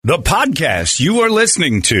The podcast you are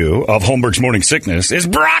listening to of Holmberg's Morning Sickness is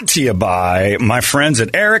brought to you by my friends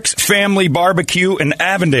at Eric's Family Barbecue in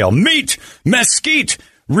Avondale. Meet, mesquite,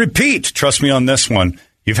 repeat. Trust me on this one.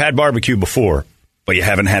 You've had barbecue before, but you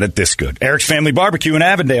haven't had it this good. Eric's Family Barbecue in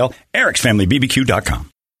Avondale, ericsfamilybbq.com.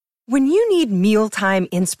 When you need mealtime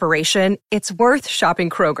inspiration, it's worth shopping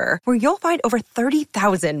Kroger, where you'll find over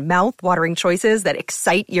 30,000 mouth-watering choices that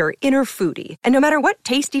excite your inner foodie. And no matter what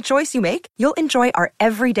tasty choice you make, you'll enjoy our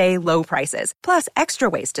everyday low prices, plus extra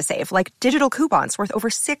ways to save, like digital coupons worth over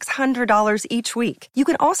 $600 each week. You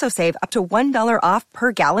can also save up to $1 off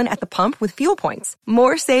per gallon at the pump with fuel points.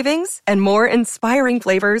 More savings and more inspiring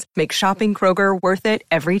flavors make shopping Kroger worth it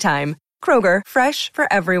every time. Kroger, fresh for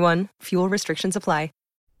everyone. Fuel restrictions apply.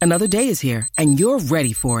 Another day is here, and you're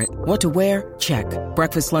ready for it. What to wear? Check.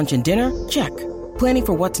 Breakfast, lunch, and dinner? Check. Planning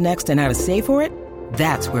for what's next and how to save for it?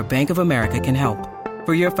 That's where Bank of America can help.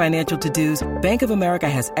 For your financial to-dos, Bank of America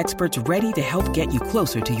has experts ready to help get you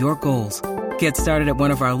closer to your goals. Get started at one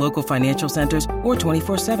of our local financial centers or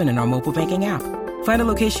 24/7 in our mobile banking app. Find a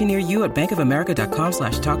location near you at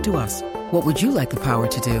bankofamerica.com/talktous. What would you like the power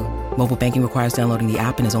to do? Mobile banking requires downloading the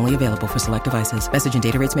app and is only available for select devices. Message and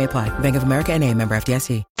data rates may apply. Bank of America N.A., member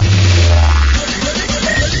FDIC.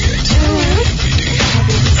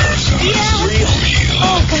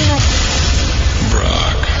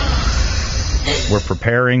 We're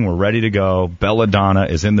preparing. We're ready to go. Belladonna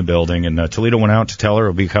is in the building, and Toledo went out to tell her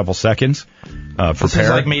it'll be a couple seconds. This is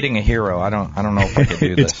like meeting a hero. I don't know if I could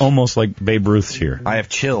do this. It's almost like Babe Ruth's here. I have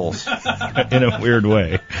chills. In a weird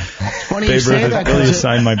way. It's funny Babe you say Ruth that. really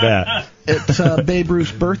signed my bat. It's Babe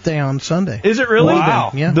Ruth's birthday on Sunday. Is it really?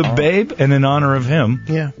 Wow. Yeah. The Babe, and in honor of him,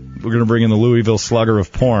 Yeah. we're going to bring in the Louisville Slugger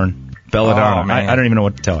of porn, Belladonna. Oh, man. I don't even know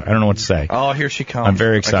what to tell her. I don't know what to say. Oh, here she comes. I'm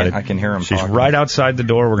very excited. I can hear him She's talking. right outside the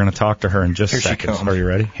door. We're going to talk to her in just Here she seconds. comes. Are you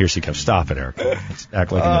ready? Here she comes. Stop it, Eric. Let's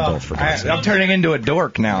act like an adult for God's sake. I'm turning into a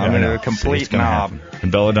dork now. I'm I into know. a See, complete it's gonna knob. happen.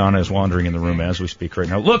 And Belladonna is wandering in the room as we speak right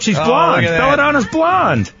now. Look, she's Oh, blonde. look at that. Belladonna's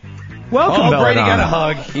blonde. Welcome, Oh, Belladonna. Brady got a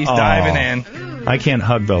hug. He's diving in. I can't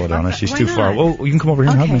hug Belladonna. Okay, She's why too not? far. Well, you can come over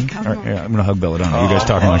here and hug me. come All right, over. yeah, I'm going to hug Belladonna. You guys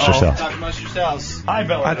talk amongst yourselves. Talk amongst yourselves. Hi,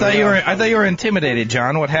 Belladonna. I thought you were intimidated,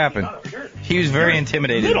 John. What happened? He was very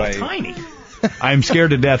intimidated by you. Tiny. I'm scared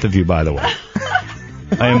to death of you, by the way.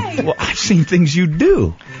 Well, I've seen things you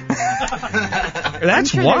do. That's I'm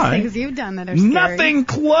sure why. There's things you've done that are scary. Nothing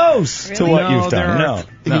close to Really? what No, you've done.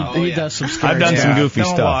 there No. are- He does some scary I've done some Yeah, goofy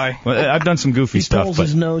don't stuff. lie. Well, I've done some goofy He stuff, pulls but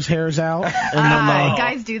his nose hairs out. And then,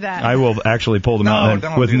 Guys do that. I will actually pull them No, out and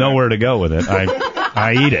don't with do that. nowhere to go with it.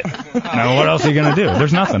 I eat it. Now, what else are you going to do?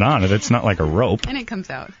 There's nothing on it. It's not like a rope. And it comes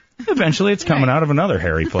out. Eventually, it's coming out of another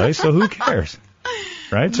hairy place, so who cares?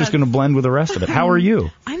 Right? It's just going to blend with the rest of it. How are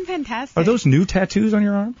you? I'm fantastic. Are those new tattoos on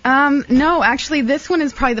your arm? No, actually, this one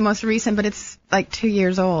is probably the most recent, but it's like 2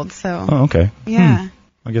 years old, so. Oh, okay. Yeah.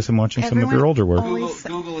 I guess I'm watching some of Everyone your older work. always-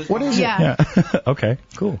 Google is What is it? Yeah. Yeah. Okay,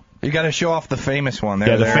 cool. You got to show off the famous one. There,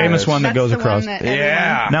 Yeah, the there famous it is. one that That's goes the across. One that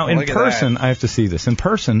Yeah. Now, in Look at person, that. I have to see this. In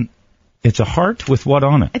person, it's a heart with what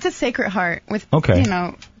on it? It's a sacred heart with, Okay.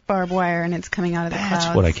 barbed wire, and it's coming out of the clouds.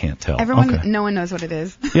 That's what I can't tell. Everyone, Okay. no one knows what it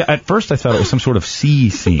is. Yeah, at first I thought it was some sort of sea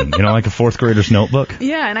scene, like a fourth grader's notebook.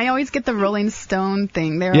 Yeah, and I always get the Rolling Stone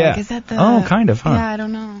thing. They're Yeah. like, is that the... Oh, kind of, huh? Yeah, I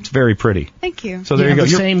don't know. It's very pretty. Thank you. So there you have go. the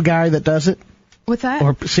You're- same guy that does it? What's that?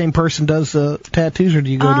 Or same person does the tattoos, or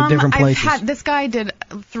do you go to different places? This guy did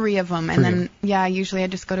 3 of them, and then, usually I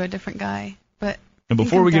just go to a different guy. But And I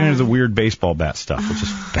before think we I'm get into the done. weird baseball bat stuff, which is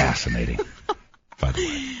fascinating, by the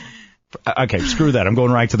way. Okay, screw that. I'm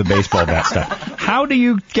going right to the baseball bat stuff. How do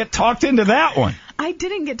you get talked into that one? I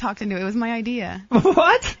didn't get talked into it. It was my idea.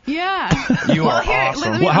 What? Yeah. You are here,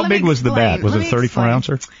 awesome. let me- How let me big was the explain. bat? Was Let it me 34 explain.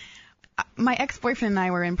 ouncer? My ex-boyfriend and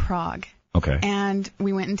I were in Prague. Okay. And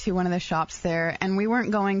we went into one of the shops there, and we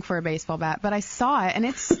weren't going for a baseball bat, but I saw it, and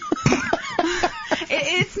it's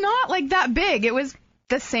it's not like that big. It was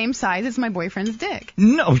the same size as my boyfriend's dick.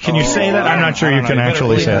 No, can you say that? I'm not sure I you don't can know. You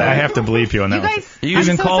actually better say that. I believe have to believe you on that You one. guys, You I'm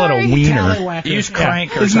can so call it a sorry. wiener. Tallywhacker. Use Yeah.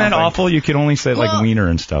 crank or Isn't that something. awful? You can only say like Well, wiener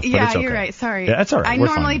and stuff, but Yeah, it's okay. you're right. Sorry. Yeah, that's all right. I We're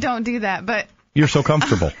normally fine. don't do that, but You're so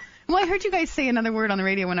comfortable. well, I heard you guys say another word on the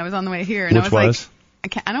radio when I was on the way here, and Which I was was?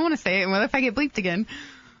 like, I don't want to say it. What if I get bleeped again?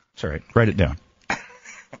 It's all right. Write it down.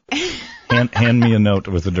 Hand me a note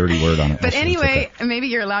with a dirty word on it. But It's anyway, okay. maybe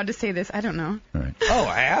you're allowed to say this. I don't know. All right. Oh,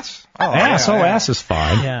 ass? Ass. yeah, Oh, yeah. ass is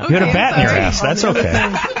fine. Yeah. You had a Okay, bat in your sorry. ass. That's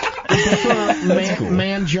okay. man,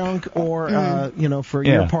 man junk or, for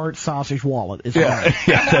Yeah. your part, sausage wallet. Is Yeah, fine.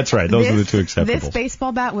 yeah, that's right. Those are the two acceptables. This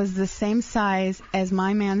baseball bat was the same size as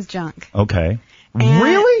my man's junk. Okay. And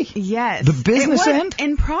really? Yes. The business end?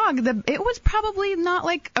 In Prague, it was probably not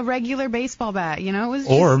like a regular baseball bat, you know? It was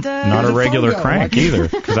Or just not a regular crank either,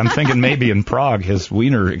 because I'm thinking maybe in Prague his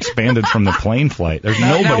wiener expanded from the plane flight. There's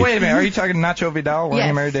nobody. Now, wait a minute. Are you talking Nacho Vidal? Were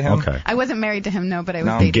you married to him? Okay. I wasn't married to him, no, but I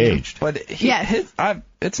was dating engaged. him. But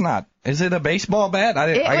it's not. Is it a baseball bat?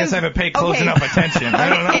 I guess I haven't paid close enough attention. I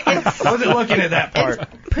don't know. I wasn't looking at that part.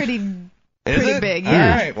 It's pretty big, All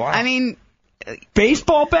yeah. right, wow. I mean,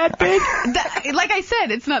 baseball bat big? Like I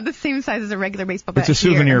said, it's not the same size as a regular baseball bat. It's a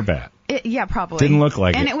souvenir here. bat. Yeah, probably. Didn't look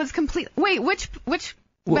like and it. it was complete. Wait, which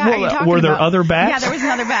bat are you talking were there about? other bats? Yeah, there was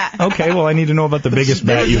another bat. Okay, well, I need to know about the biggest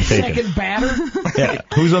bat you've taken. Second batter? Yeah.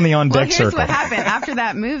 Who's on the on-deck Well, here's circle? what happened. After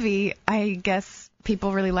that movie, I guess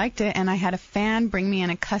people really liked it, and I had a fan bring me in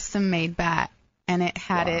a custom-made bat, and it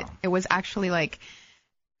had it was actually like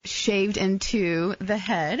shaved into the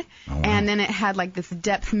head, and then it had like this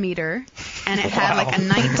depth meter, and it had like a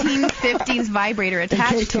 1950s vibrator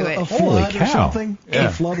attached to it. A Holy flood cow. or something? Yeah.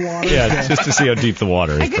 Flood water? Yeah, just to see how deep the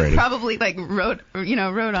water is, I could Brady. probably like rode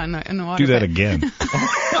on in the water. Do that but- again.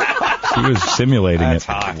 She was simulating That's it.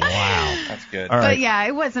 hot. Wow. That's good. All right. But yeah,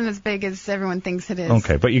 it wasn't as big as everyone thinks it is.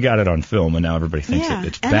 Okay, but you got it on film, and now everybody thinks Yeah,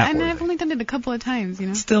 it's and bat-worthy. I've only done it a couple of times, you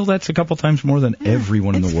know. Still, that's a couple times more than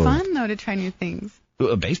everyone in the world. It's fun though to try new things.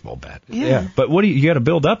 A baseball bat. Yeah. But what do you got to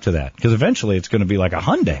build up to that? Because eventually it's going to be like a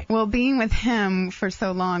Hyundai. Well, being with him for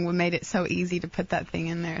so long made it so easy to put that thing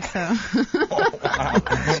in there. So.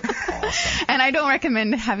 And I don't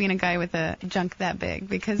recommend having a guy with a junk that big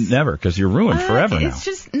because. Never, because you're ruined forever now. It's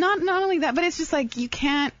just not only that, but it's just like you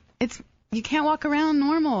can't walk around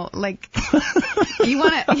normal. Like you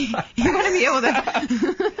want to be able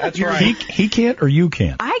to. That's right. He can't or you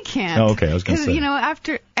can't? I can't. Oh, okay, I was going to say. Because, you know,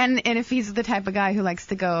 after, and if he's the type of guy who likes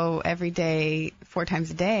to go every day, 4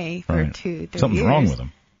 times a day for Right. 2 3 Something's years. wrong with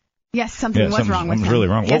him. Yes, something was wrong with him. Something's really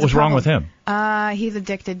wrong. He What has a was wrong with problem. him? He's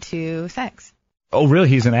addicted to sex. Oh, really?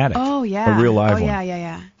 He's an addict? Oh, yeah. A real live oh, one?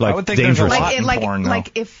 yeah. Like I would think there's a dangerous. lot in porn, though.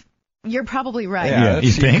 Like if, you're probably right. Yeah,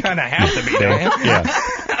 you think? kind of have to be, don't you? Yeah.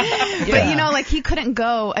 But, you know, like he couldn't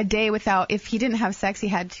go a day without, if he didn't have sex, he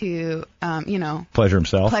had to, Pleasure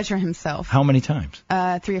himself? pleasure himself. How many times?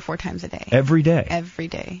 3 or 4 times a day. Every day? Every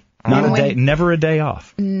day. Not And a day, when- never a day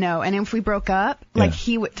off. No, and if we broke up, like Yeah.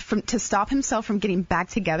 he would, to stop himself from getting back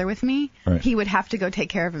together with me, Right. he would have to go take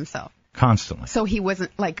care of himself. Constantly. So he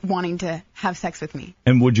wasn't like wanting to have sex with me.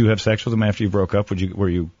 And would you have sex with him after you broke up? Were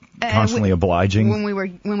you constantly obliging?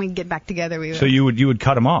 When we get back together, we would. So you would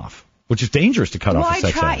cut him off, which is dangerous to cut well, off a I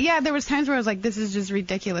sex tried. addict. Yeah, there was times where I was like, this is just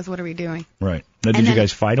ridiculous. What are we doing? Right. Now, did And you then-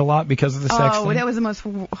 guys fight a lot because of the sex Oh, thing? that was the most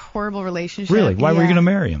horrible relationship. Really? Why were you Yeah. going to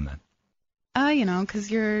marry him then? You know, because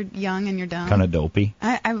you're young and you're dumb. Kind of dopey.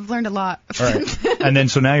 I've learned a lot. All right. And then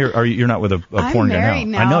so now you're not with a I'm porn guy married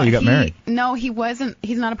now. I know you got married No, he wasn't.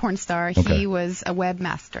 He's not a porn star. Okay. He was a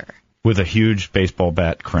webmaster. with a huge baseball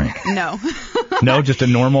bat crank. No. No, just a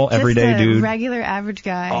normal everyday just a dude. regular average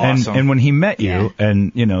guy. Awesome. And when he met you, Yeah.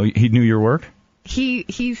 and you know he knew your work, He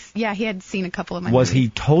had seen a couple of my was he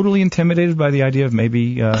movies. totally intimidated by the idea of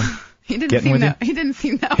maybe? He didn't getting seem with you? that. He didn't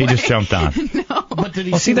seem that He way. just jumped on. No. But did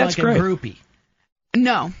he Well, see, seem that's like great. a groupie?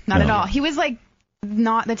 No, not No. at all. He was like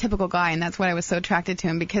not the typical guy, and that's why I was so attracted to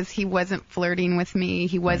him, because he wasn't flirting with me.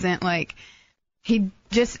 He wasn't like, he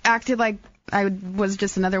just acted like I was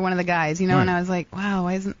just another one of the guys, you know. Right. And I was like, wow,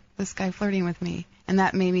 why isn't this guy flirting with me? And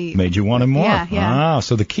that made you want him more. Yeah. Ah,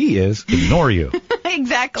 so the key is ignore you.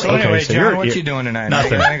 Exactly. So anyway, so John, you're- what you're- you doing tonight?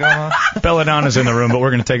 Nothing. Anything going on? Belladonna's in the room, but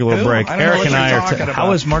we're going to take a little Who? break. I don't know Eric what and you're I are. talking about. How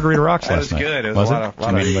was Margarita Rocks That last was night? good. It was a lot of, Did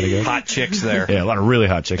you meet anybody good? hot chicks there. Yeah, a lot of really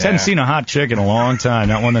hot chicks. Yeah. Hadn't seen a hot chick in a long time.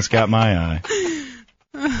 Not one that's got my eye.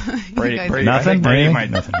 Brady, guys- Brady, Nothing? I think Brady Anything? might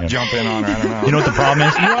Nothing, yeah. jump in on her. I don't know. You know what the problem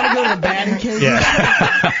is? You want to go to the batting cage?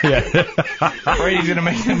 Yeah. Brady's gonna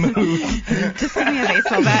make a move. Just give me a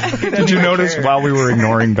baseball bat. Did you notice while we were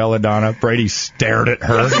ignoring Belladonna, Brady stared at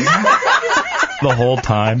her the whole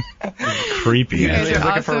time? Creepy. You man. guys He's are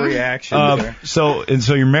looking for awesome. reaction.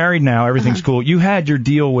 So you're married now. Everything's cool. You had your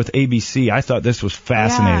deal with ABC. I thought this was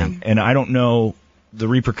fascinating, and I don't know the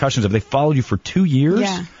repercussions of. They followed you for 2 years,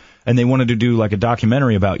 Yeah. and they wanted to do like a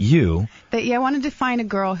documentary about you. But yeah, I wanted to find a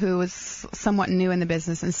girl who was somewhat new in the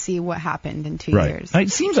business and see what happened in 2 Right. years. It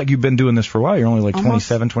seems like you've been doing this for a while. You're only like Almost.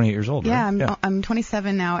 27, 28 years old, Yeah, right? I'm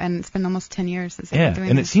 27 now, and it's been almost 10 years since I've Yeah, been doing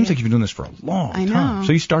and this. it seems yeah. like you've been doing this for a long I time. know.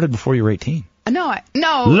 So you started before you were 18. No.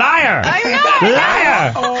 Liar! I know.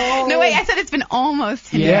 Liar! No, wait, I said it's been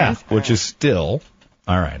almost 10 Yeah, years. which is still.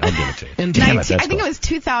 All right, I'll give it to you. And Damn it, 19 that's I think cool. it was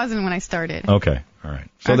 2000 when I started. Okay, all right.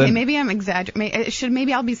 So okay, then, maybe I'm exaggerating.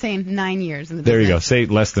 Maybe I'll be saying 9 years in the there you go. business. Say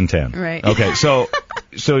less than 10. Right. Okay, so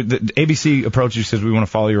so the ABC approaches you, says we want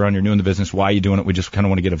to follow you around. You're new in the business. Why are you doing it? We just kind of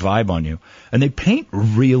want to get a vibe on you. And they paint a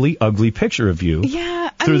really ugly picture of you.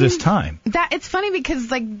 Through this time. It's funny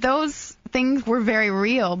because like those things were very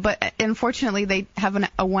real, but unfortunately they have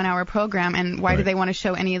a 1 hour program, and why do they want to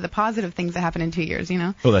show any of the positive things that happened in 2 years?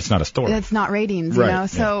 Well, that's not a story. That's not ratings, you know.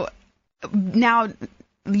 So now,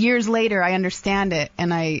 years later, I understand it,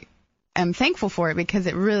 and I am thankful for it because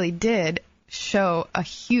it really did show a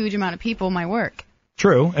huge amount of people my work.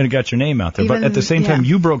 True, and it got your name out there. But at the same time,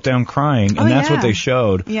 you broke down crying, and that's what they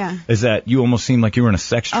showed. Is that you almost seemed like you were in a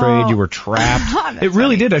sex trade, you were trapped. It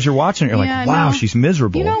really did. As you're watching it, you're like, wow, she's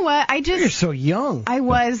miserable. You know what? You're so young. I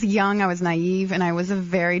was young, I was naive, and I was a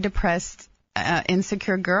very depressed,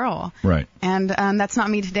 insecure girl. Right. And that's not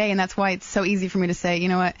me today, and that's why it's so easy for me to say, you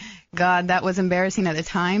know what, God, that was embarrassing at the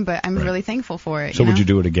time, but I'm really thankful for it. So would you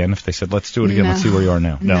do it again if they said, let's do it again, let's see where you are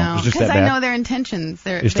now? No, it's just because that bad? I know their intentions.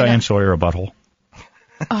 Is Diane Sawyer a butthole?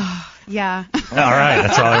 Oh, yeah. All right,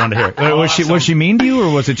 that's all I wanted to hear. Was she mean to you,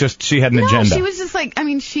 or was it just she had an agenda? No, she was just like, I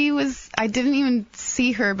didn't even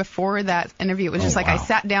see her before that interview. It was just I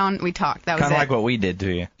sat down, we talked. That was kind of like what we did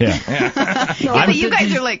to you. Yeah. But you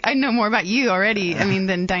guys are like, I know more about you already.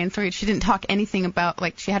 Than Diane Sawyer. She didn't talk anything about,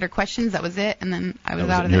 like, she had her questions, that was it, and then I was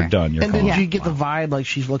out of there. You're done. And did you get the vibe like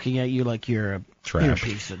she's looking at you like you're a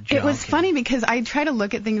piece of junk? It was funny because I try to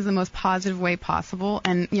look at things the most positive way possible,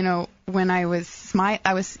 and when I was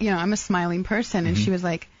I'm a smiling person, and she was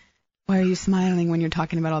like, why are you smiling when you're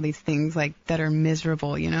talking about all these things like that are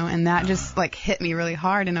miserable, and that just like hit me really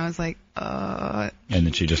hard, and I was like, and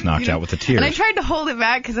then she just knocked out with the tears. And I tried to hold it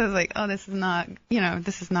back because I was like, oh, this is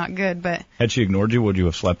not good, but had she ignored you, would you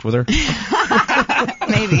have slept with her?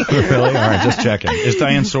 Maybe. Really? All right, just checking. Is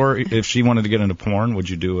Diane Sawyer, if she wanted to get into porn, would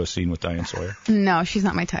you do a scene with Diane Sawyer? No, she's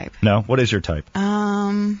not my type. No? What is your type?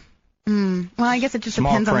 Well, I guess it just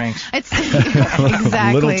Small depends pranks. on it's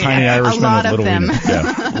exactly little tiny Irishmen a lot with little of them.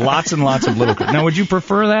 Yeah. Lots and lots of little. Now, would you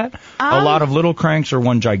prefer that? A lot of little cranks or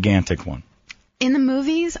one gigantic one? In the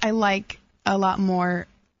movies, I like a lot more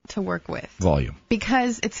to work with. Volume.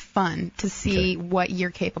 Because it's fun to see what you're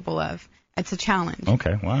capable of. It's a challenge.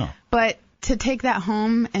 Okay, wow. But to take that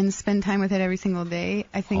home and spend time with it every single day,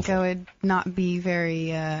 I think I would not be very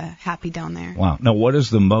happy down there. Wow. Now, what is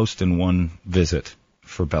the most in one visit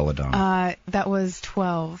for Belladonna? That was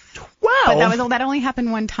 12. 12? But that only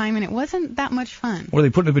happened one time, and it wasn't that much fun. Were they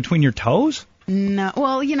putting it between your toes? No.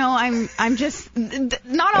 Well, I'm just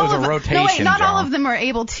not all of them. Rotation, no, wait, not John. all of them are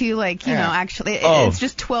able to actually. It's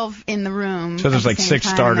just 12 in the room. So there's like 6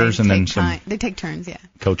 starters and then some. They take turns, yeah.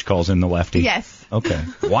 Coach calls in the lefty. Yes. Okay.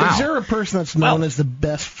 Wow. Is there a person that's known as the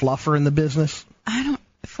best fluffer in the business?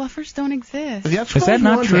 Fluffers don't exist. Is that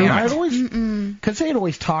not true? Because they had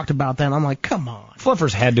always talked about that, and I'm like, come on.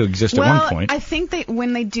 Fluffers had to exist at one point. I think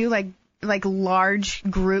when they do like large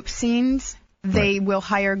group scenes, they will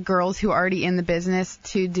hire girls who are already in the business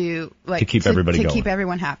to do to keep everybody going. To keep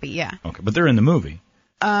everyone happy, yeah. Okay, but they're in the movie.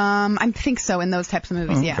 I think so in those types of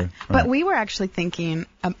movies, yeah. Okay. But we were actually thinking,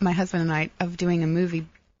 my husband and I, of doing a movie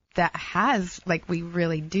that has we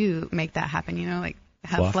really do make that happen,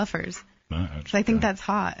 have fluffers. So I think that's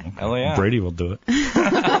hot. Okay. Hell yeah. Brady will do it.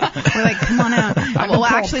 We're like, come on out. Well,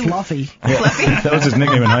 actually, Fluffy. Fluffy. That was his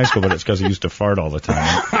nickname in high school, but it's because he used to fart all the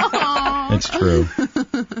time. It's true.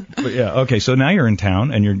 But yeah, okay, so now you're in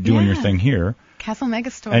town and you're doing your thing here. Castle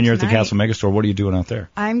Megastore. And you're at tonight. the Castle Megastore. What are you doing out there?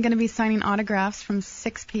 I'm going to be signing autographs from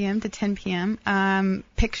 6 p.m. to 10 p.m.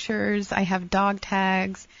 Pictures. I have dog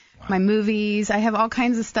tags. My movies. I have all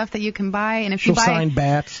kinds of stuff that you can buy. And if She'll you buy, sign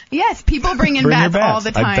bats. Yes, people bring in bats all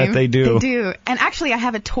the time. I bet they do. They do. And actually, I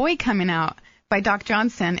have a toy coming out by Doc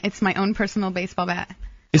Johnson. It's my own personal baseball bat.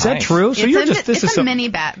 Is that true? So It's a mini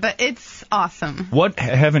bat, but it's awesome. What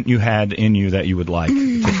haven't you had in you that you would like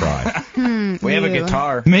to try? We have a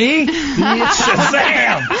guitar. Me?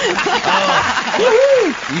 Shazam!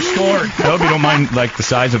 You scored. I hope you don't mind the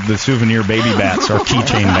size of the souvenir baby bats or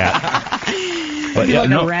keychain bat. But Like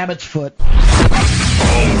a rabbit's foot.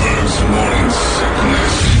 Holmberg's Morning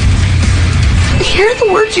Sickness. You hear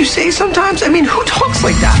the words you say sometimes? I mean, who talks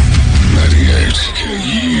like that? 98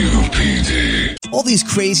 KUPD. All these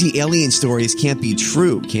crazy alien stories can't be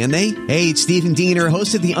true, can they? Hey, it's Stephen Diener,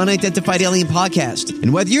 host of the Unidentified Alien Podcast.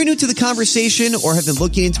 And whether you're new to the conversation or have been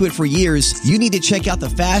looking into it for years, you need to check out the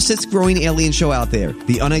fastest growing alien show out there,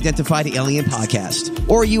 the Unidentified Alien Podcast,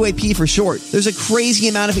 or UAP for short. There's a crazy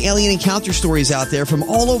amount of alien encounter stories out there from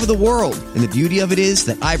all over the world. And the beauty of it is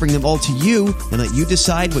that I bring them all to you and let you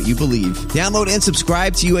decide what you believe. Download and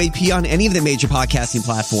subscribe to UAP on any of the major podcasting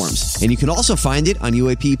platforms. And you can also find it on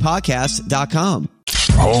UAPpodcast.com.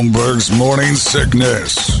 Holmberg's Morning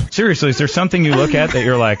Sickness. Seriously, is there something you look at that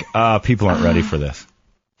you're like, people aren't ready for this?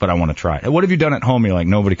 but I want to try it. What have you done at home? You're like,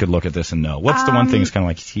 nobody could look at this and know. What's the one thing that's kind of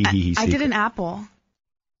like he I did an apple.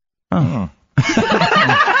 Oh.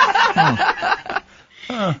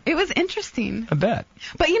 It was interesting. I bet.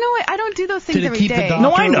 But you know what? I don't do those things every day.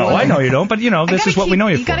 No, I know you don't. But this is what we know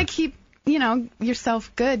you for. You got to keep,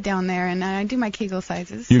 yourself good down there, and I do my Kegel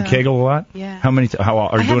sizes. You Kegel a lot? Yeah. How many? How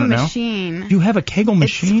are you doing it now? I have a machine. You have a Kegel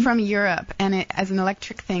machine? It's from Europe, and it as an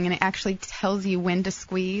electric thing, and it actually tells you when to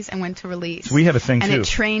squeeze and when to release. So we have a thing too. And it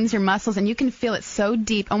trains your muscles, and you can feel it so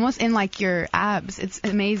deep, almost in like your abs. It's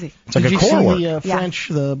amazing. It's like Did a core work. you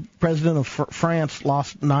see the president of France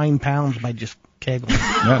lost 9 pounds by just Kegel?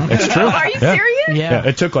 Yeah, it's true. Are you serious? Yeah.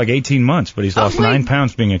 It took like 18 months, but he's lost 9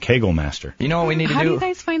 pounds being a Kegel master. You know what we need to do? How do you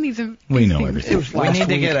guys find these? We know everything. We need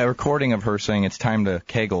to get a recording of her saying it's time to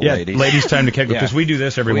Kegel, ladies. Ladies, time to Kegel, because we do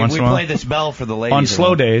this every once in a while. We play this bell for the ladies. On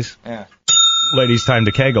slow days, ladies, time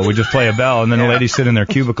to Kegel. We just play a bell, and then the ladies sit in their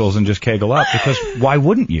cubicles and just Kegel up, because why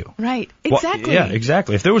wouldn't you? Right, exactly. Well, yeah,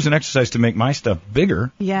 exactly. If there was an exercise to make my stuff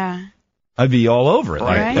bigger, I'd be all over it.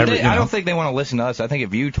 Right. I don't think they want to listen to us. I think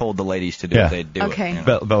if you told the ladies to do it, they'd do it.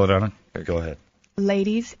 Belladonna, go ahead.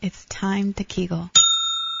 Ladies, it's time to Kegel.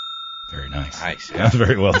 Very nice. Nice. That's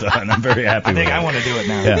very well done. I'm very happy with it. I think I want to do it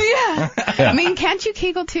now. Yeah. I mean, can't you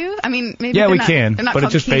Kegel too? I mean, maybe. Yeah, we not, can, they're not but it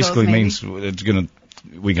just Kegels, basically maybe. means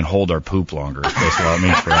we can hold our poop longer. Is basically what it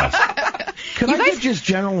means for us. Could I get just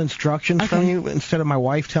general instructions from you instead of my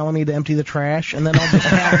wife telling me to empty the trash, and then I'll just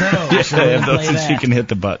have those. Yeah, those so you can hit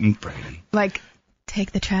the button, Brady. Like,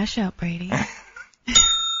 take the trash out, Brady.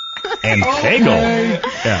 And Kegel.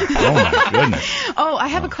 Yeah. Oh my goodness. Oh, I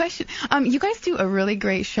have a question. You guys do a really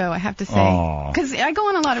great show, I have to say, because I go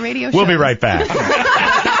on a lot of radio shows. We'll be right back.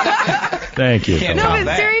 Thank you. No,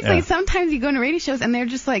 but seriously, sometimes you go into radio shows and they're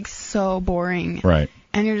just like so boring. Right.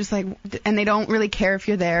 And you're just like, and they don't really care if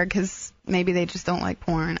you're there because maybe they just don't like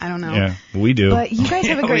porn. I don't know. Yeah, we do. But you guys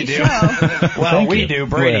have a great show. Well, we do.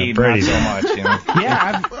 Brady not so much.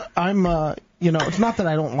 Yeah, I'm. It's not that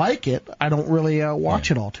I don't like it. I don't really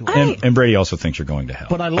watch it all too much. And Brady also thinks you're going to hell.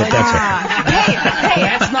 But I like it. Hey,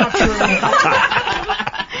 that's not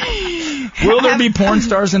true. Will there be porn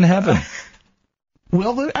stars in heaven?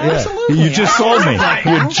 Will there? Absolutely. You just sold me.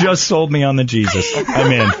 You just sold me on the Jesus.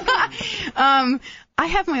 I'm in. I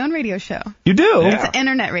have my own radio show. You do? It's an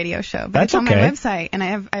internet radio show. But That's it's on okay. my website, and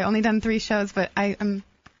I only done 3 shows, but I'm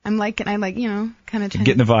liking, kind of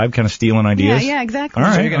getting the vibe, kind of stealing ideas. Yeah, exactly. All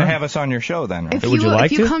right, so you're going to have us on your show then, right? Would you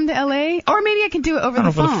like if you to? come to LA, or maybe I can do it over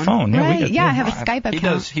the phone. Over the phone, yeah. Right? I have a Skype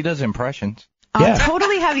account. He does impressions. I'll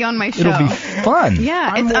totally have you on my show. It'll be fun. Yeah,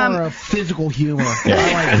 I'm more of physical humor. Yeah,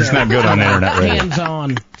 I like it's not good on internet radio.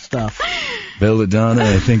 Hands-on stuff. Belladonna,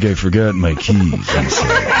 I think I forgot my keys.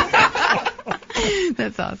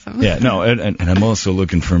 That's awesome. Yeah, no, and I'm also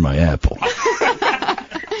looking for my apple.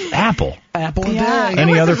 Apple a day.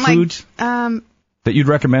 Any other foods that you'd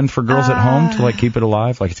recommend for girls at home to keep it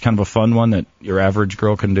alive? Like it's kind of a fun one that your average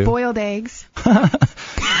girl can do. Boiled eggs. Sorry,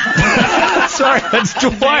 that's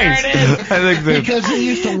twice. I think because he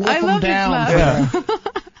used to wolf them down. Yeah.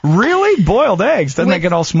 Really? Boiled eggs? Doesn't that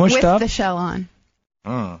get all smushed up? With the shell on.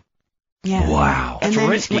 Yeah. Wow. It's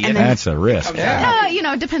risky. That's a risk.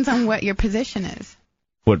 It depends on what your position is.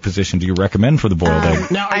 What position do you recommend for the boiled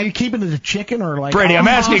egg? Now, are you keeping it a chicken or like? Brady, I'm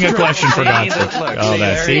asking a question for God's sake.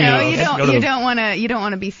 You don't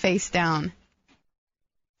want to be face down.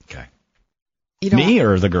 Okay. Me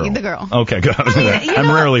or the girl? The girl. Okay, good.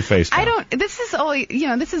 I'm rarely face down. This is only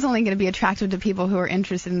going to be attractive to people who are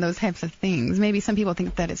interested in those types of things. Maybe some people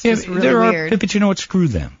think that it's just really weird. But you know what? Screw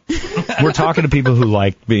them. We're talking to people who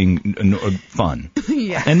like being fun.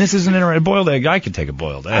 Yeah. And this isn't a boiled egg. I could take a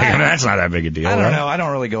boiled egg. That's not that big a deal. I don't know. I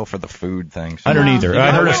don't really go for the food things. I don't either.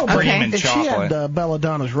 I heard her cream and chocolate. She had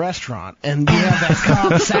Belladonna's restaurant, and you have that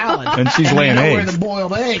Cobb salad. And she's laying eggs. Where the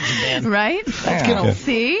boiled eggs have been. Right?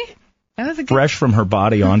 See? That was a good... Fresh from her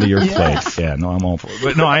body onto your plate. Yeah, no, I'm all for it.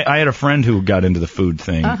 But no, I had a friend who got into the food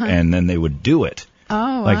thing, and then they would do it.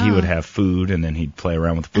 Oh, Like he would have food, and then he'd play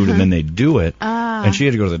around with the food, and then they'd do it. And she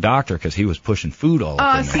had to go to the doctor because he was pushing food all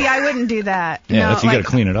up in there. I wouldn't do that. Yeah, you got to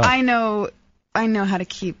clean it up. I know how to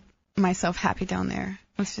keep myself happy down there.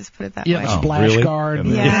 Let's just put it that way. Yeah, splash guard.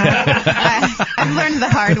 Yeah. I've learned the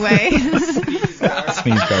hard way.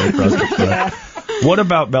 Sneeze guard across the front. What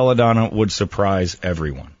about Belladonna would surprise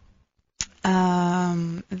everyone?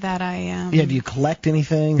 That I am. Yeah, do you collect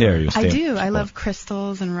anything? Yeah, you I do. I love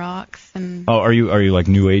crystals and rocks and. Oh, are you like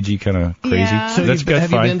new agey kind of crazy? Yeah. So that's good.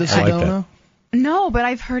 Have you been to Sedona? I like that. No, but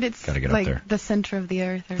I've heard it's Gotta get up like there. the center of the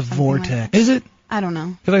earth or The something. vortex. Like that. Is it? I don't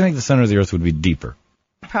know. Because I think the center of the earth would be deeper.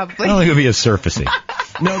 Probably. I don't think it would be as surfacey.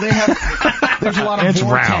 No, they have. There's a lot of It's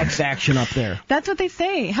vortex round. action up there. That's what they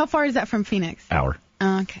say. How far is that from Phoenix? Hour.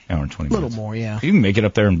 Okay. Hour and 20 A little minutes. more, yeah. You can make it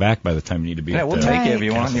up there and back by the time you need to be. Yeah, we'll take it if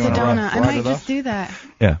you want. You want to Sedona. I might it just off? do that.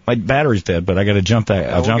 Yeah, my battery's dead, but I got to jump that. Yeah,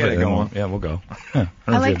 I'll we'll jump get it. it going. Yeah, we'll go. Yeah,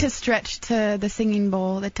 I like to stretch to the singing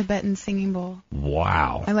bowl, the Tibetan singing bowl.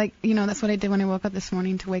 Wow. I like, that's what I did when I woke up this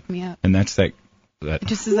morning to wake me up. And that's that. It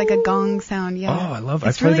just is like a gong sound, yeah. Oh, I love.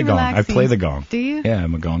 It's I play really the gong. relaxing. I play the gong. Do you? Yeah,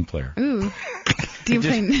 I'm a gong player. Ooh. Do you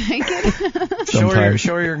play naked?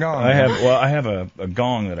 Show your gong. I have a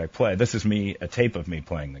gong that I play. This is a tape of me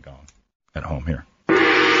playing the gong at home here.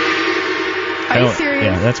 Are you serious?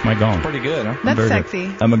 Yeah, that's my gong. Pretty good, huh? That's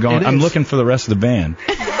sexy. I'm a gong. I'm looking for the rest of the band,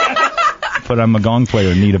 but I'm a gong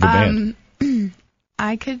player in need of a band.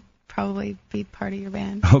 I could probably be part of your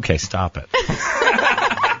band. Okay, stop it.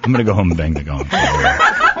 I'm gonna go home and bang the gong.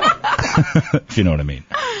 If you know what I mean.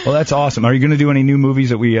 Well, that's awesome. Are you going to do any new movies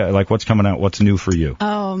that we like? What's coming out? What's new for you?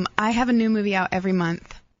 I have a new movie out every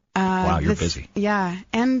month. Wow, you're busy. Yeah,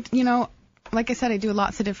 and like I said, I do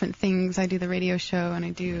lots of different things. I do the radio show and I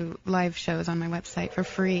do live shows on my website for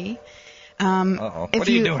free. What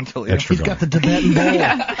are you doing, Toledo? He's got the Tibetan bowl.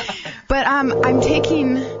 Yeah. But I'm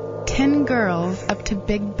taking 10 girls up to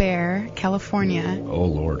Big Bear, California. Oh,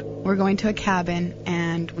 Lord. We're going to a cabin,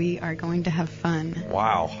 and we are going to have fun.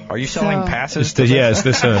 Wow. Are you selling passes? Is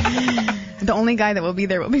this a... The only guy that will be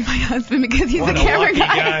there will be my husband because he's the camera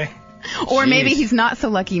guy. Or maybe he's not so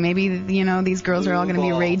lucky. Maybe, these girls are all going to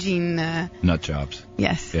be raging. Nut jobs.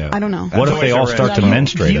 Yes. Yeah. I don't know. What if they all start to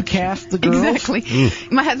menstruate? You cast the girls? Exactly.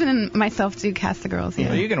 My husband and myself do cast the girls, yeah.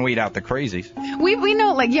 Well, you can weed out the crazies. We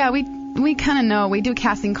know, we kind of know. We do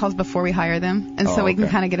casting calls before we hire them, and so we can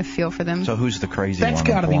kind of get a feel for them. So who's the crazy one? That's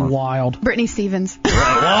got to be wild. Brittany Stevens.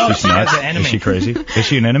 Whoa, She's nuts. an enemy. Is she crazy? Is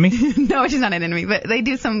she an enemy? No, she's not an enemy, but they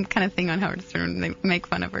do some kind of thing on Howard Stern. They make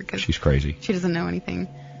fun of her because she's crazy. She doesn't know anything.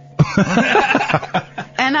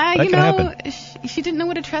 And she didn't know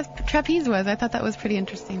what a trapeze was. I thought that was pretty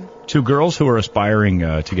interesting. To girls who are aspiring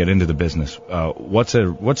to get into the business, what's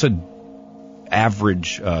a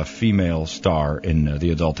average female star in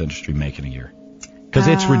the adult industry make in a year? Because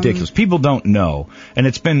it's ridiculous. People don't know. And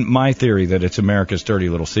it's been my theory that it's America's dirty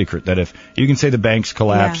little secret, that if you can say the banks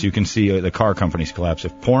collapse, you can see the car companies collapse.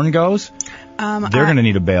 If porn goes, they're going to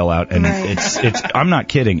need a bailout. And it's I'm not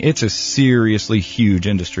kidding. It's a seriously huge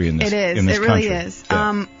industry in this country. It is. It really is.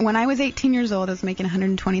 Yeah. When I was 18 years old, I was making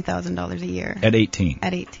 $120,000 a year. At 18?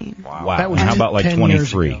 At 18. Wow. And how about like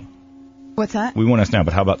 23? What's that? We won't ask now,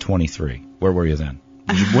 but how about 23? Where were you then?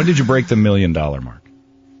 When did you break the $1 million mark?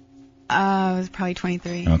 I was probably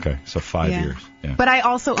 23. Okay, so 5 years. Yeah. But I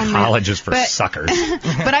also own college is for suckers.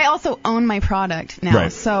 But I also own my product now.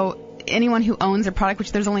 Right. So anyone who owns a product,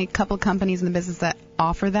 which there's only a couple companies in the business that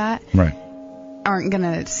offer that, right, aren't going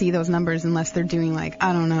to see those numbers unless they're doing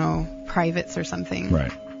privates or something.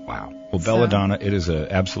 Right. Wow. Well, Belladonna, it is an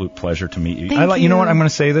absolute pleasure to meet you. Thank you. You know what? I'm going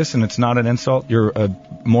to say this, and it's not an insult. You're a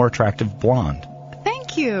more attractive blonde.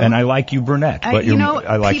 Thank you. And I like you brunette, but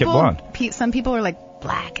I like it blonde. Some people are like,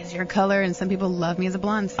 black is your color, and some people love me as a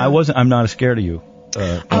blonde. So. I'm not scared of you.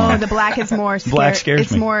 The black is more scared. Black scares me.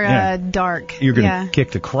 It's more dark. You're going to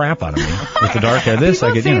kick the crap out of me with the dark hair. This,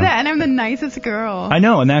 people say that, and I'm the nicest girl. I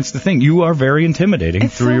know, and that's the thing. You are very intimidating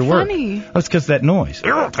through your work. Funny. That's because that noise.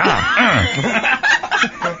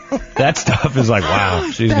 That stuff is like, wow,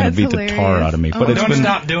 she's going to beat the tar out of me. But don't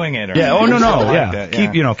stop doing it. Yeah. Oh no. Yeah. Like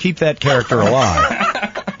that, keep that character alive.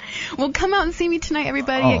 Well, come out and see me tonight,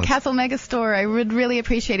 everybody, at Castle Megastore. I would really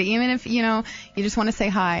appreciate it, even if you just want to say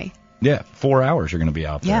hi. Yeah, 4 hours you're going to be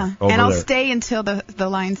out there. Yeah, and I'll stay until the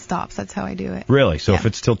line stops. That's how I do it. Really? So if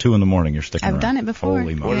it's till 2 in the morning, you're sticking around? I've done it before.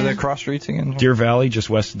 Holy moly. What are the cross streets again? Deer Valley, just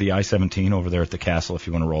west of the I-17 over there at the castle if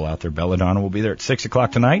you want to roll out there. Belladonna will be there at 6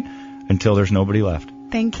 o'clock tonight until there's nobody left.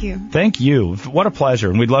 Thank you. Thank you. What a pleasure,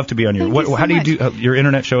 and we'd love to be on your... How do you do... your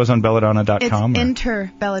internet show is on belladonna.com? It's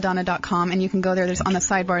enterbelladonna.com, and you can go there. There's on the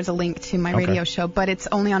sidebar is a link to my radio show, but it's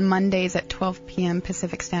only on Mondays at 12 p.m.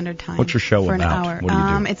 Pacific Standard Time. What's your show for about? An hour. What do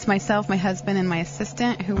you do? It's myself, my husband, and my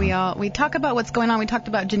assistant, who we talk about what's going on. We talked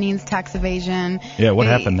about Janine's tax evasion. Yeah, what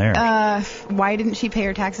happened there? Why didn't she pay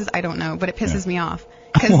her taxes? I don't know, but it pisses me off.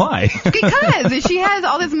 Why? Because if she has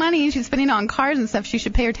all this money and she's spending it on cars and stuff, she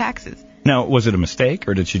should pay her taxes. Now, was it a mistake,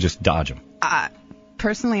 or did she just dodge them?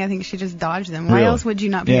 Personally, I think she just dodged them. Why else would you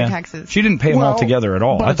not pay your taxes? She didn't pay them all together at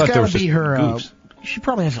all. But I thought there was just goofs. She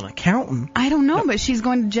probably has an accountant. I don't know, but she's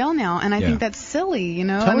going to jail now, and I think that's silly,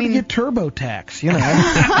 Tell her to get TurboTax,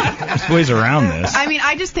 There's ways around this. I mean,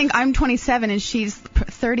 I just think I'm 27 and she's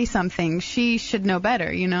 30-something. She should know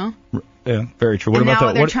better, Yeah, very true. What and about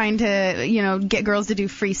now they're trying to, get girls to do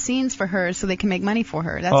free scenes for her so they can make money for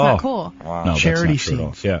her. That's not cool. Wow. No, charity that's not true at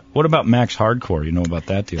all. scenes. Yeah. What about Max Hardcore? You know about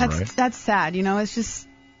that deal, right? That's sad. It's just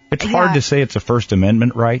It's hard to say it's a First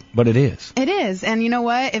Amendment right, but it is. It is. And you know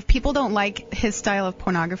what? If people don't like his style of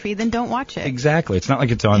pornography, then don't watch it. Exactly. It's not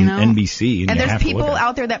like it's on NBC. And there's people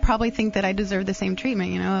out there that probably think that I deserve the same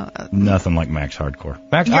treatment, Nothing like Max Hardcore.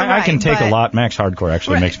 I can take a lot. Max Hardcore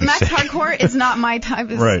actually makes me sick. Max Hardcore is not my type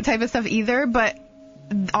of stuff either, but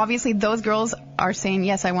obviously those girls are saying,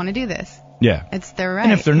 yes, I want to do this. Yeah. It's their right.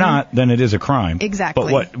 And if they're not, then it is a crime.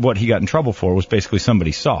 Exactly. But what he got in trouble for was basically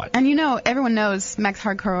somebody saw it. And everyone knows Max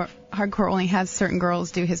Hardcore only has certain girls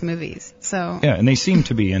do his movies. So yeah, and they seem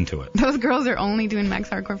to be into it. Those girls are only doing Max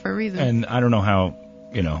Hardcore for a reason. And I don't know how,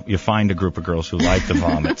 you find a group of girls who like the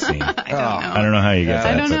vomit scene. I don't know how you get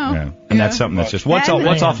that. I don't know. Yeah. And that's something that's just, what's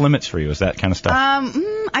off limits for you? Is that kind of stuff? I'm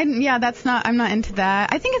not into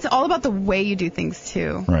that. I think it's all about the way you do things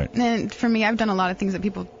too. Right. And for me, I've done a lot of things that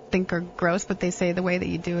people think are gross, but they say the way that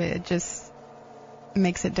you do it, it just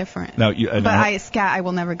makes it different. Now, scat, I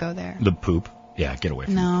will never go there. The poop. Yeah, get away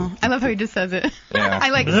from the poop. I love how he just says it. Yeah. I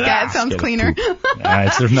like scat. It sounds cleaner.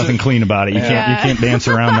 There's nothing clean about it. You can't dance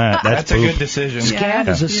around that. That's a good decision. Scat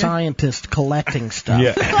is a scientist collecting stuff.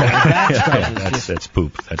 Yeah. That's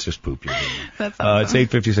poop. That's just poop you're doing. That's awesome.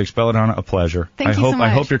 It's 8:56. Belladonna, a pleasure. Thank you so much. I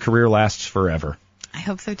hope your career lasts forever. I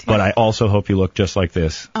hope so too. But I also hope you look just like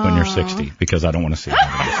this when you're 60, because I don't want to see it.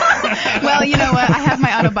 Well, you know what? I have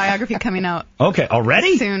my autobiography coming out. Okay,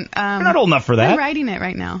 already? Soon. You're not old enough for that. I'm writing it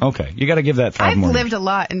right now. Okay, you got to give that 5 more. I've lived a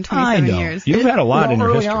lot in 27 years. You've had a lot in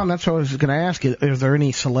your history. Early on, that's what I was going to ask you. Is there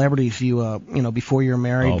any celebrities you, before you were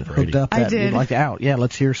married, hooked up that you'd like to out? Yeah,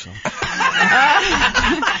 let's hear some.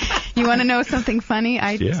 You want to know something funny?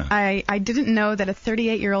 I didn't know that a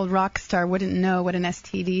 38-year-old rock star wouldn't know what an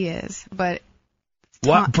STD is, but...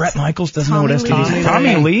 What? Brett Michaels doesn't know what STD is?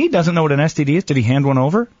 Tommy Lee doesn't know what an STD is? Did he hand one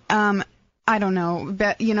over? I don't know.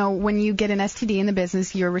 But, when you get an STD in the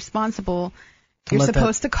business, you're responsible. You're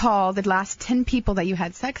supposed to call the last 10 people that you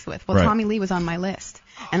had sex with. Well, Tommy Lee was on my list.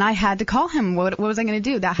 And I had to call him. What was I going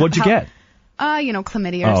to do? What'd you get?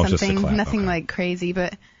 Chlamydia or something. Nothing like crazy,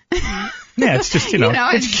 but... Yeah, it's just,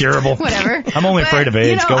 it's curable. Whatever. I'm only afraid of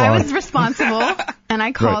AIDS. Go on. I was responsible, and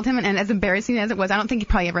I called him, and as embarrassing as it was, I don't think he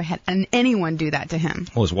probably ever had anyone do that to him.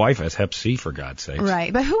 Well, his wife has Hep C, for God's sake.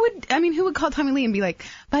 Right, but who would call Tommy Lee and be like,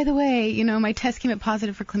 by the way, my test came up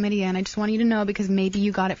positive for chlamydia, and I just want you to know because maybe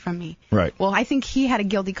you got it from me. Right. Well, I think he had a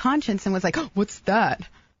guilty conscience and was like, what's that?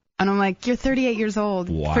 And I'm like, you're 38 years old.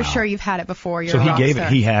 Wow. For sure you've had it before. You're so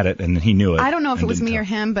he had it, and he knew it. I don't know if it was me or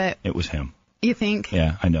him, but... It was him. You think?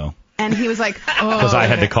 Yeah, I know. And he was like, oh. Because I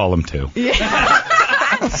had to call him, too.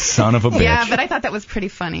 Yeah. Son of a bitch. Yeah, but I thought that was pretty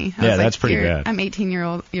funny. That's pretty bad. I'm 18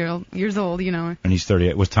 years old, And he's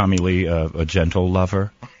 38. Was Tommy Lee a gentle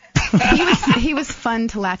lover? He was fun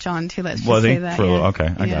to latch on to, let's just say that. Okay,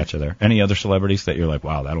 I got you there. Any other celebrities that you're like,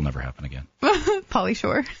 wow, that'll never happen again? Pauly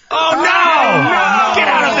Shore. Oh, no! Get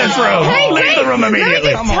out of this room! Hey, leave the room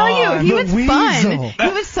immediately! Let me just tell you, he was fun. He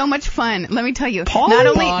was so much fun. Let me tell you.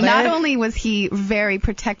 Not only was he very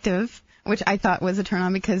protective, which I thought was a turn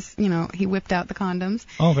on because, he whipped out the condoms.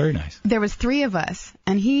 Oh, very nice. There was 3 of us,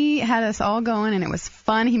 and he had us all going, and it was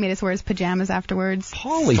fun. He made us wear his pajamas afterwards.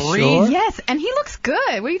 Pauly Shore? Yes, and he looks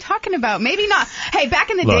good. What are you talking about? Maybe not. Hey, back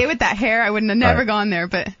in the day with that hair, I would have never gone there,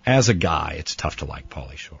 but... As a guy, it's tough to like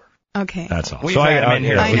Pauly Shore. Okay. That's all. We've had him in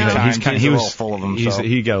here. He was full of himself.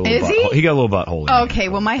 He got a little butthole. Okay,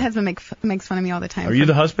 well, my husband makes fun of me all the time. Are you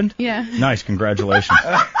the husband? Yeah. Nice, congratulations.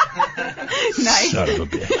 Nice. Son of a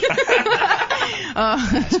bitch.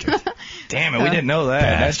 Damn it, we didn't know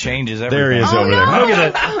that. That changes everything. There he is over there. Look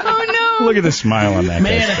at that. Oh, no. Look at the smile on that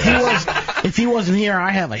Man, if he wasn't here,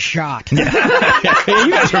 I have a shot. You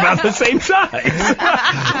guys are about the same size.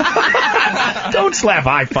 Don't slap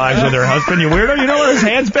high fives with her husband, you weirdo. You know where his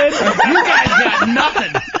hand's been? You guys got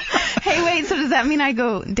nothing. Hey, wait, so does that mean I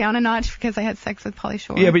go down a notch because I had sex with Pauly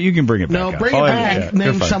Shore? Yeah, but you can bring it back. No, bring it back.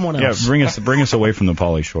 Name someone else. Yeah, bring us away from the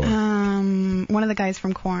Pauly Shore. One of the guys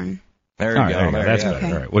from Korn. There you go. That's better.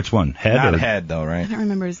 All right. Which one? Head? Not Head, though, right? I don't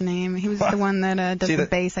remember his name. He was the one that does the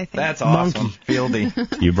bass, I think. That's awesome. Fieldy.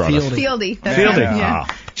 You brought us. Fieldy. Fieldy. Yeah.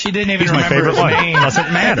 She didn't even remember his name.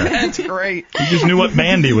 Doesn't matter. That's great. You just knew what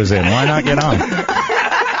band he was in. Why not get on?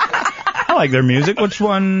 I like their music. Which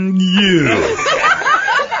one? You.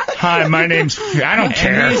 Hi, my name's... I don't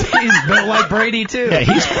care. He's built like Brady, too.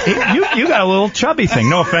 Yeah, you got a little chubby thing.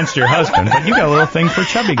 No offense to your husband, but you got a little thing for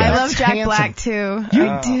chubby guys. I love Jack Black, too.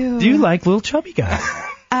 I do. Do you like little chubby guys?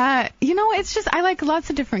 It's just I like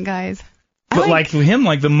lots of different guys. But like him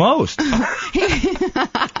like the most.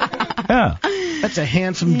 Yeah. That's a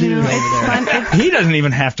handsome dude over there. He doesn't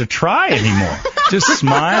even have to try anymore. Just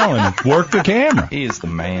smile and work the camera. He is the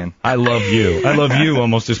man. I love you. I love you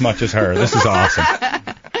almost as much as her. This is awesome.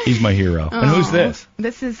 He's my hero. And who's this?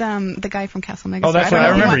 This is the guy from Castle Megastar. Oh, that's what I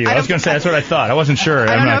remember you. I was going to say, that's what I thought. I wasn't sure.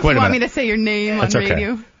 I don't know if wait you a want minute. me to say your name That's on okay.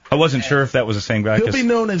 radio. I wasn't sure if that was the same guy. He'll be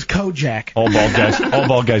known as Kojak. All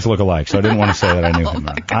bald guys look alike, so I didn't want to say that I knew him.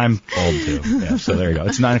 I'm bald too. Yeah, so there you go.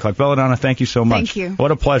 It's 9 o'clock. Belladonna, thank you so much. Thank you.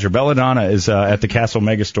 What a pleasure. Belladonna is at the Castle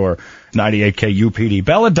Megastore, 98K UPD.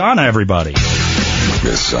 Belladonna, everybody.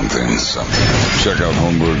 Miss something. Check out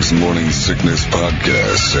Holmberg's Morning Sickness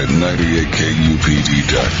Podcast at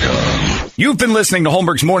 98kupd.com. You've been listening to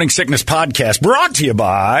Holmberg's Morning Sickness Podcast, brought to you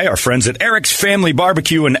by our friends at Eric's Family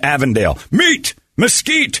Barbecue in Avondale. Meet,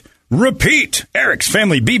 mesquite, repeat.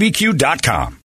 Eric'sFamilyBBQ.com.